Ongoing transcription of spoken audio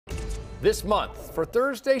This month, for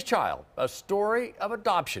Thursday's Child, a story of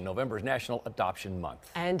adoption. November's National Adoption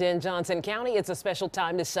Month. And in Johnson County, it's a special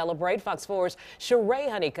time to celebrate. Fox 4's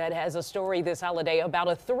Sheree Honeycutt has a story this holiday about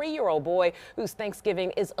a 3-year-old boy whose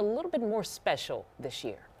Thanksgiving is a little bit more special this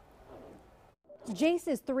year. Jace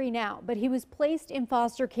is 3 now, but he was placed in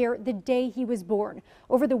foster care the day he was born.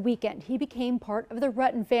 Over the weekend, he became part of the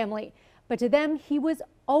Rutten family. But to them, he was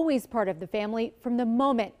always part of the family from the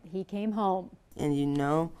moment he came home. And you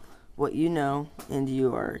know what you know, and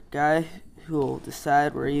you are a guy who will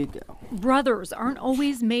decide where you go. Brothers aren't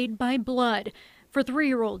always made by blood. For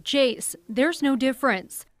 3-year-old Jace, there's no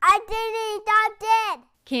difference. I didn't adopt it.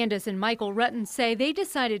 Candice and Michael Rutten say they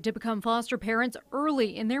decided to become foster parents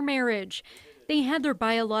early in their marriage. They had their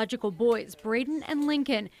biological boys, Braden and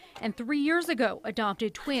Lincoln, and 3 years ago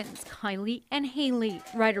adopted twins, Kylie and Haley.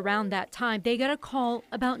 Right around that time, they got a call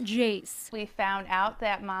about Jace. We found out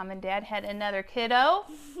that Mom and Dad had another kiddo.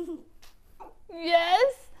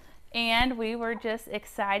 Yes. And we were just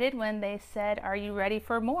excited when they said, "Are you ready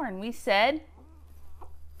for more?" And we said,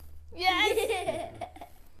 yes.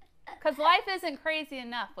 Because life isn't crazy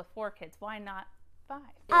enough with 4 kids. Why not 5?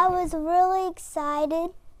 I was really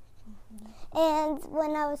excited. And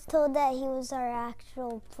when I was told that he was our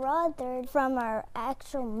actual brother from our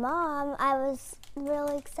actual mom, I was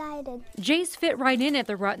really excited. Jace fit right in at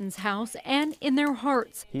the Ruttens' house and in their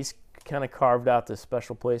hearts. He's kind of carved out this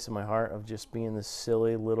special place in my heart of just being this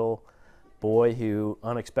silly little boy who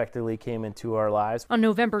unexpectedly came into our lives. On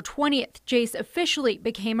November 20th, Jace officially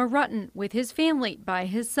became a Rutten with his family by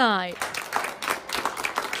his side.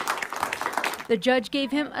 The judge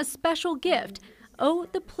gave him a special gift. Oh,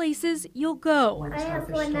 the places you'll go. I have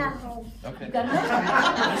one at home. Okay.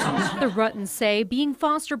 The Ruttens say being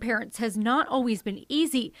foster parents has not always been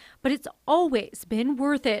easy, but it's always been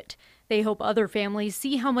worth it. They hope other families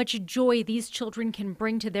see how much joy these children can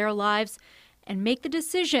bring to their lives and make the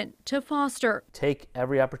decision to foster. Take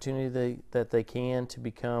every opportunity that they can to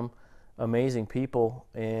become amazing people,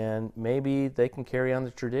 and maybe they can carry on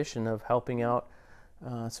the tradition of helping out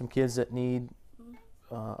some kids that need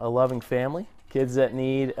a loving family, kids that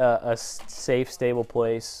need a safe, stable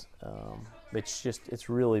place. It's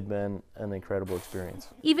really been an incredible experience.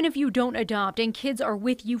 Even if you don't adopt and kids are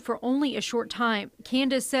with you for only a short time,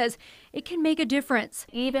 Candice says it can make a difference.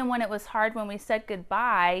 Even when it was hard when we said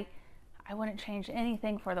goodbye, I wouldn't change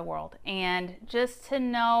anything for the world. And just to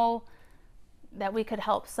know that we could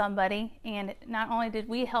help somebody, and not only did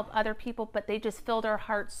we help other people, but they just filled our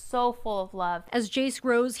hearts so full of love. As Jace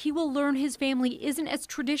grows, he will learn his family isn't as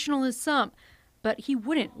traditional as some, but he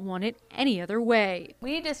wouldn't want it any other way.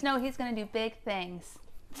 We just know he's going to do big things.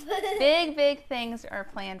 Big things are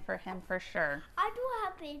planned for him for sure. I do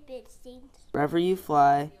have big things. Wherever you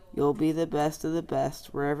fly, you'll be the best of the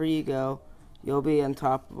best. Wherever you go, you'll be on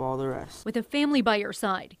top of all the rest. With a family by your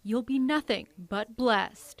side, you'll be nothing but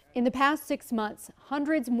blessed. In the past 6 months,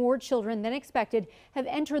 hundreds more children than expected have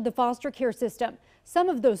entered the foster care system. Some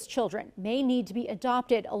of those children may need to be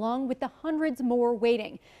adopted, along with the hundreds more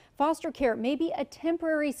waiting. Foster care may be a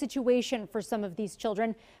temporary situation for some of these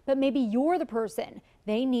children, but maybe you're the person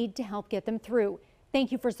they need to help get them through.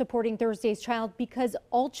 Thank you for supporting Thursday's Child, because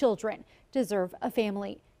all children deserve a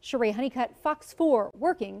family. Sheree Honeycutt, Fox 4,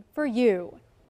 working for you.